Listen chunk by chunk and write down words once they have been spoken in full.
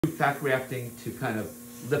fat grafting to kind of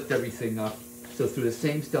lift everything up. So through the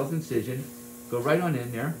same stealth incision, go right on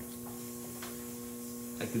in there.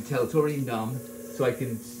 I can tell it's already numb, so I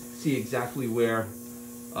can see exactly where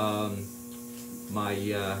my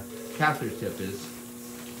catheter tip is.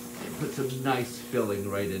 Put some nice filling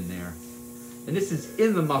right in there. And this is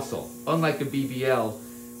in the muscle, unlike a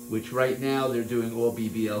BBL, which right now they're doing all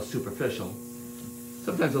BBL superficial.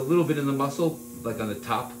 Sometimes a little bit in the muscle, like on the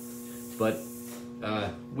top, but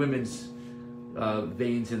women's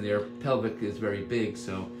veins in their pelvic is very big,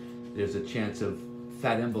 so there's a chance of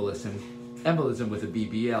fat embolism with a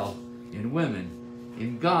BBL in women.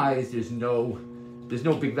 In guys, there's no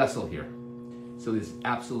big vessel here, so there's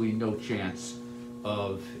absolutely no chance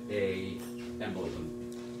of a embolism.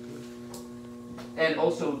 And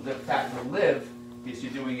also the fat will live because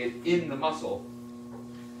you're doing it in the muscle.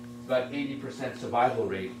 About 80% survival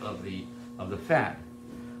rate of the fat,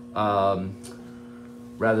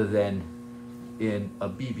 rather than in a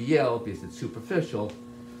BBL because it's superficial.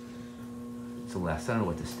 It's less. I don't know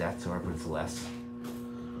what the stats are, but it's less.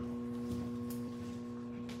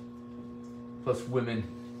 Plus, women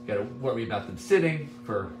got to worry about them sitting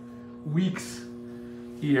for weeks.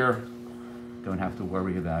 Here, don't have to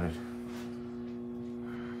worry about it.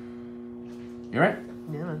 You all right?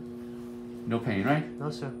 Yeah, man. No pain, right?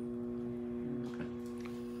 No, sir.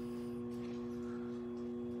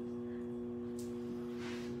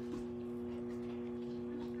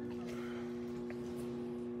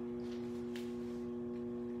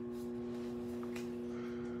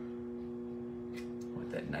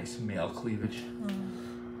 With that nice male cleavage.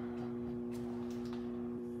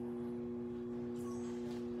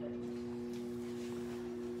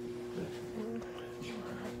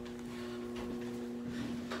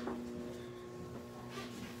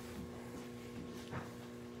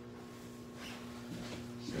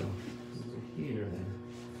 Here, then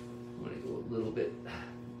I'm going to go a little bit.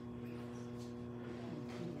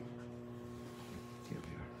 Here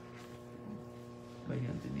we are. Right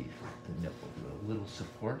underneath the nipple, do a little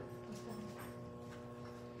support.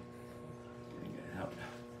 Bring it out.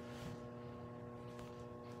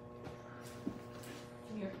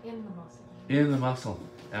 You're in the muscle. In the muscle,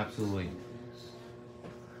 absolutely.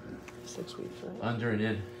 6 weeks, right? Under and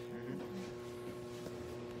in.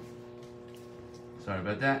 Sorry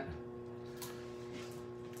about that.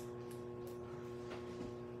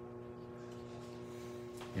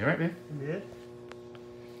 You all right, man? Yeah.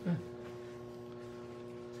 Good.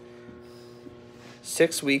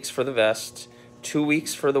 6 weeks for the vest, 2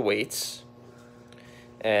 weeks for the weights,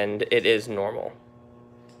 and it is normal.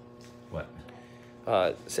 What?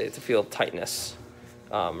 Say to feel tightness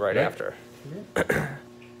right after. Yeah.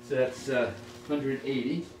 So that's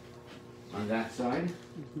 180 on that side.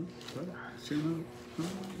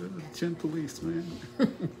 Gentle east, man. There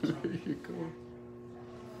you go.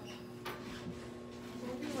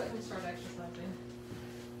 When do you let him start exercising?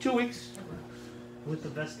 2 weeks With the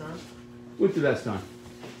vest on? with the vest on.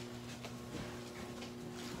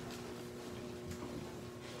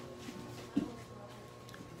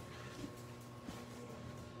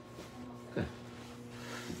 Okay.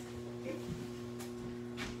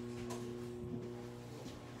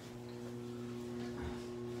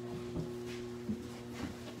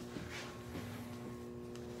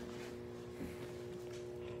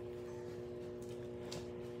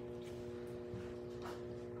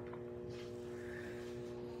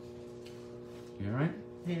 You all right?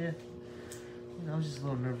 Yeah. You know, I was just a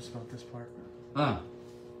little nervous about this part. Ah,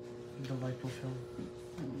 The lipofilling.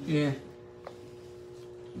 yeah.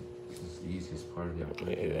 This is the easiest part of the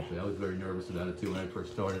operation. Yeah. I was very nervous about it too when I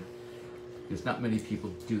first started. Because not many people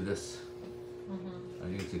do this. I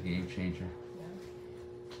think it's a game changer.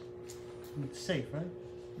 It's safe, right?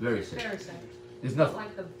 Very safe. Very safe. There's Not nothing.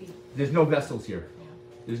 like the beat. There's no vessels here. Yeah.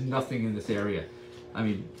 There's nothing in this area. I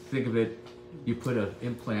mean, think of it. You put an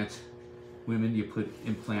implant. Women, you put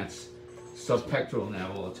implants subpectoral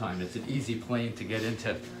now all the time. It's an easy plane to get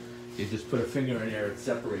into. You just put a finger in there, it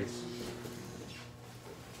separates.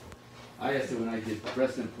 I asked her when I did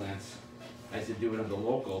breast implants, I said do it on the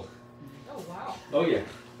local. Oh, wow. Oh yeah.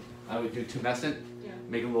 I would do tumescent, Yeah.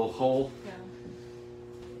 make a little hole, Yeah.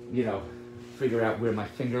 you know, figure out where my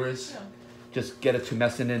finger is. Yeah. Just get a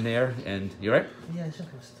tumescent in there and, you alright? Yeah, it's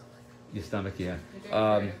just my stomach. Your stomach, yeah. You're doing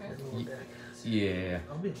Um, great, okay? Yeah.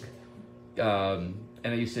 I'll be okay.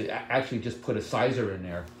 And I used to actually just put a sizer in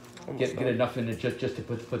there. Get enough in it just to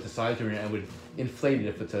put the sizer in. I would inflate it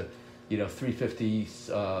if it's a 350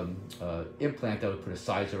 implant. I would put a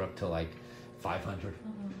sizer up to like 500.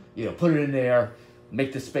 Put it in there,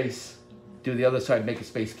 make the space, do the other side, make a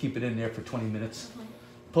space, keep it in there for 20 minutes,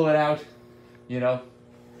 pull it out,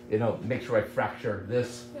 make sure I fracture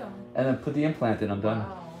this, Yeah. and then put the implant in. I'm done.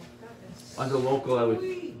 Wow. That is Under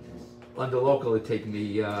local, it'd take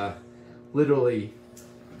me literally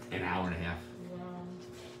an hour and a half. wow.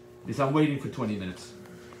 Because I'm waiting for 20 minutes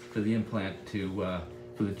for the implant to,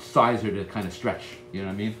 for the sizer to kind of stretch. You know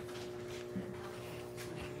what I mean?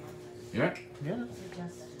 You right? Yeah.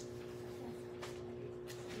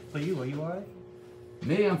 But you, are you alright?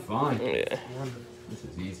 Me, I'm fine. Yeah. Wonderful. This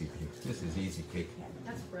is easy, cake. This is easy, cake.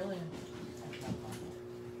 That's brilliant.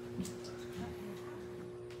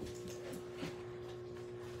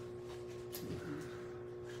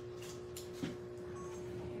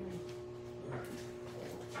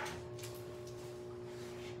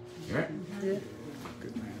 You right? Yeah.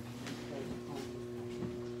 Good man.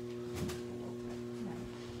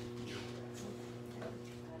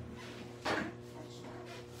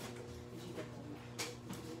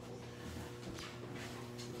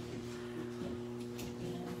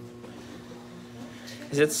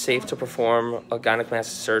 Is it safe to perform a gynecomastia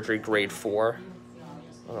surgery grade 4?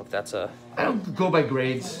 I don't know if that's a... I don't go by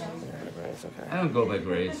grades. Okay. I don't go by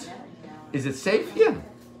grades. Is it safe? Yeah.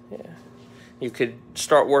 Yeah. You could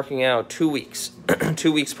start working out 2 weeks.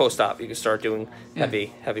 2 weeks post-op. You could start doing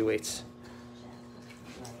heavy weights.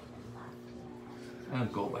 I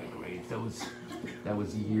don't go by grades. That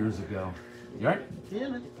was years ago. You alright? Yeah,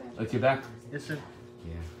 man. Like your back? Yes, sir.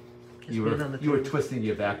 Yeah. Just You been on were the you were table. twisting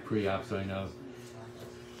your back pre-op, so I know.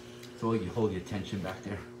 So you hold your tension back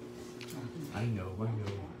there. I know.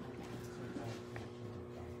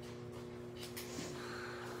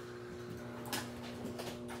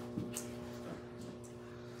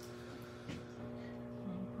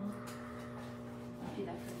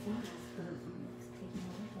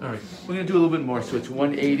 All right, we're gonna do a little bit more. So it's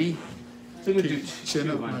 180. So we're gonna do Chin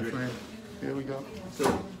up, my 200. friend. Here we go.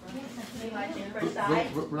 So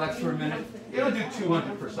relax for a minute. It'll do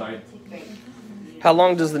 200 per side. How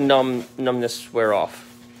long does the numbness wear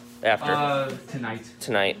off after? Tonight.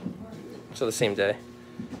 Tonight. So the same day.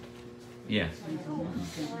 Yeah. So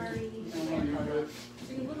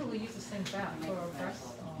you literally use the same fat for breast.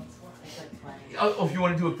 Oh, if you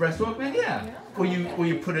want to do a breast augment, yeah. Or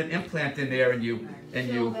you put an implant in there and you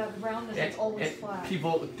So that roundness is always and flat.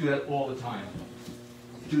 people do that all the time.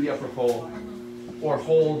 Do the upper fold, or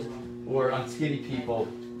hold, or on skinny people,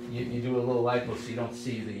 you do a little lipo so you don't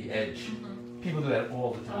see the edge. People do that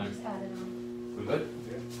all the I'll time. just add it on. We're good?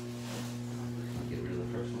 Get rid of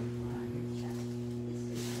the first one.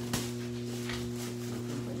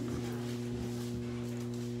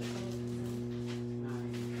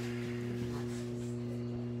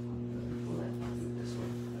 This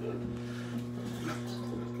one.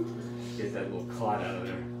 Get that little clot out of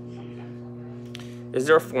there. Is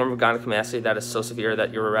there a form of gynecomastia that is so severe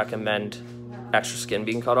that you would recommend extra skin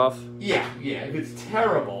being cut off? Yeah. If it's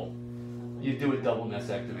terrible, you do a double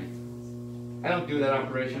mastectomy. I don't do that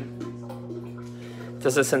operation.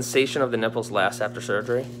 Does the sensation of the nipples last after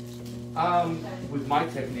surgery? With my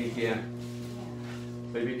technique, yeah.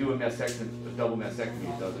 But if you do a double mastectomy,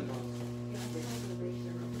 it doesn't.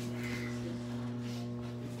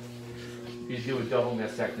 If you do a double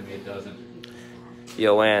mastectomy, it doesn't.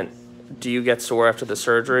 Yo, Aunt, do you get sore after the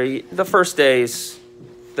surgery? The first day's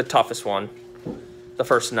the toughest one. The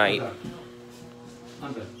first night.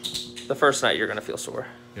 I'm done. The first night you're gonna feel sore.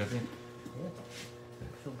 You okay?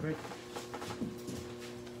 I feel great.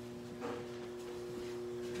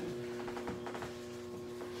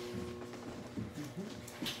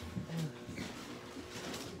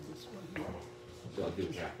 So I'll do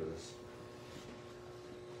half of this.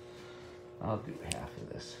 I'll do half of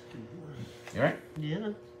this. You alright? Yeah.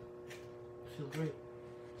 I feel great.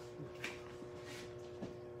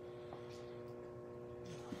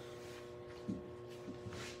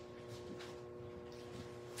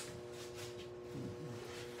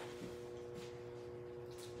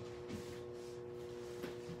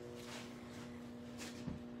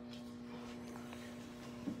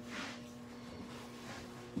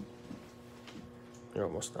 You're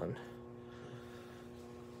almost done.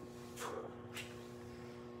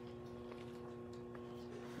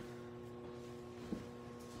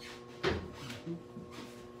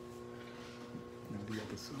 Now the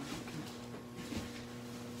other side.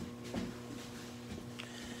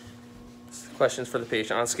 Questions for the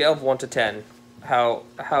patient. On a scale of 1 to 10, how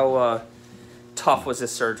tough was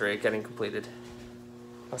this surgery getting completed?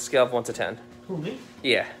 On a scale of 1 to 10. Who, me?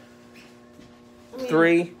 Yeah. I mean,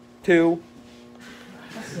 3, 2.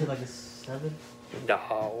 I'd say like a 7.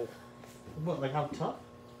 No. What, like how tough?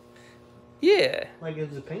 Yeah. Like,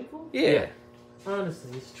 is it painful? Yeah.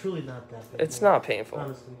 Honestly, it's truly not that painful. It's not painful.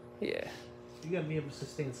 Honestly. Yeah. You gotta be able to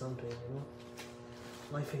sustain some pain, you know?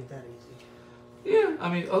 Life ain't that easy. Yeah, I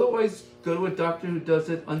mean, otherwise go to a doctor who does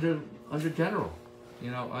it under general.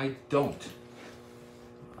 You know, I don't.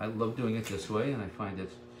 I love doing it this way, and I find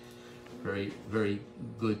it very, very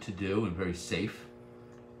good to do and very safe.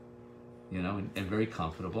 You know, and very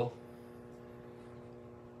comfortable.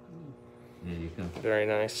 Yeah, you can. Very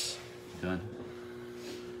nice. Done.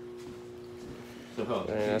 So, hold.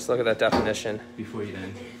 Very nice. Look at that definition. Before you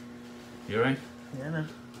end. You all right? Yeah, man.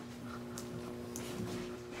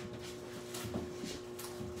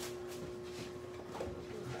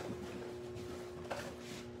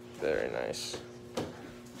 Very nice.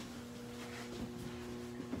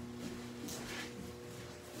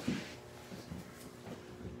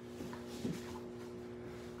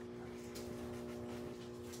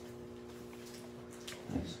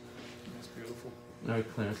 That's beautiful. All right,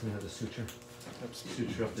 Clarence, we have the suture.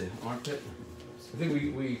 Suture up the armpit. I think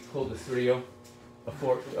we pulled a 3-0, a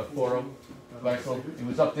 4-0. It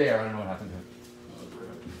was up there. I don't know what happened to it.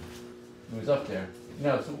 It was up there.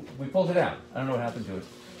 No, so we pulled it out. I don't know what happened to it. Is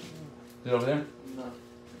it over there? No.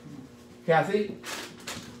 Kathy?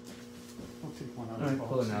 I'll take one out All of right, the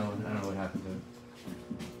pull box. it out. I don't know what happened to it.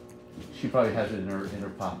 She probably has it in her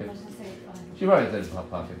pocket. I was gonna say, She probably has it in her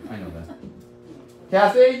pocket. I know that.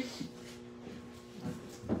 Kathy?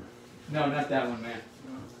 No, not that one, man.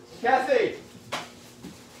 Kathy!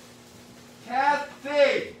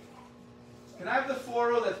 Kathy! Can I have the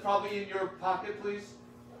 4-0 that's probably in your pocket, please?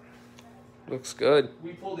 Looks good.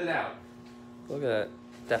 We pulled it out. Look at that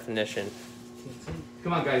definition. Can't see.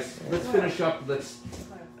 Come on, guys. Let's finish up. Let's.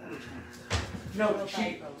 No,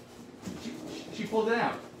 she pulled it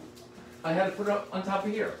out. I had to put it up on top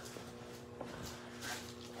of here.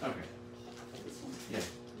 Okay. Yeah.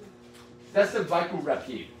 That's the Vico rep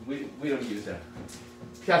heat. We don't use that.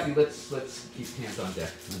 Kathy, let's keep hands on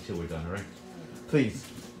deck until we're done, all right? Please.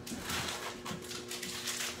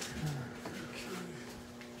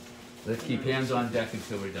 Let's keep hands on deck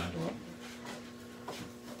until we're done.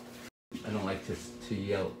 I don't like to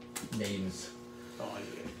yell names. Oh, I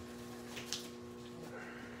did.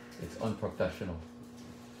 It's unprofessional.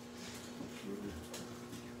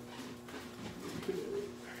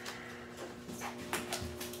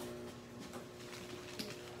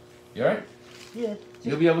 You alright? Yeah.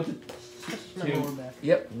 You'll be able to. Just my lower back.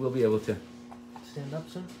 Yep, we'll be able to. Stand up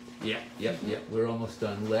soon. Yep. We're almost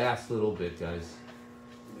done. Last little bit, guys.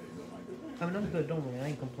 I mean, I'm good. Don't worry. I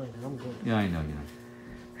ain't complaining. I'm good. Yeah, I know.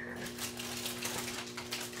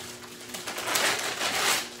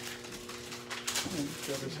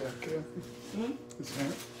 Got his hat, Kathy. His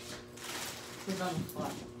hat. He's on the floor.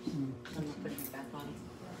 I'm not putting it back on.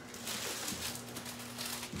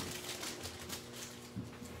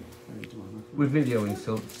 We're videoing,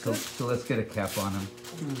 so let's get a cap on him.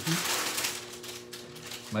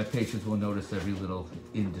 My patients will notice every little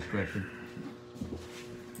indiscretion.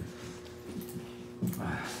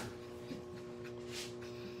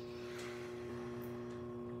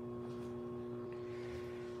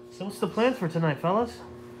 So what's the plan for tonight, fellas?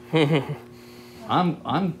 I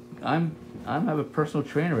have a personal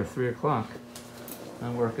trainer at 3 o'clock.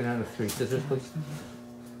 I'm working out at 3. Scissors, please.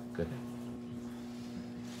 Good.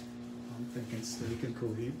 I'm thinking steak and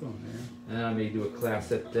cohiba, man. And I may do a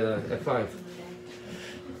class at 5.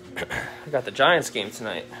 I got the Giants game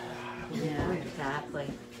tonight. Yeah, exactly.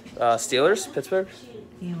 Steelers, Pittsburgh.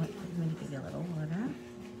 You want me to give you a little water?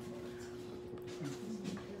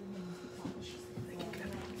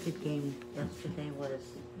 Good game yesterday was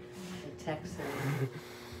the Texans.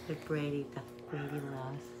 The Brady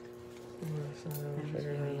lost. I was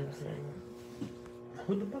very upset.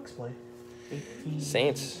 Who'd the Bucks play?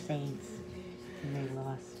 Saints. Saints. And they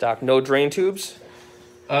lost. Doc, no drain tubes?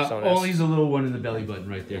 So nice. Only the little one in the belly button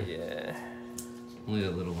right there. Yeah. Only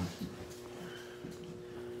that little one.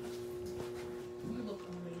 you look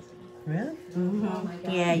amazing. Really? Oh my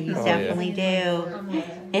God. Yeah, you Oh, definitely Amazing.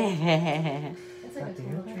 do. It's like a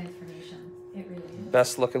total transformation. It really is.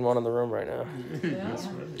 Best looking one in the room right now. That's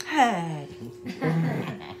right. Good.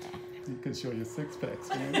 You can show your six packs,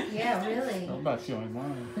 man. Yeah, really. I'm not showing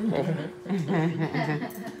mine.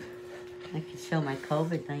 I can show my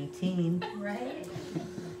COVID-19. Right?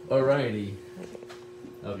 Alrighty.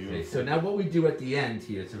 Okay, so now what we do at the end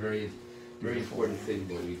here, it's a very, very important thing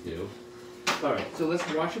that we do. Alright, so let's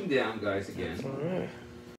wash them down, guys, again. Alright.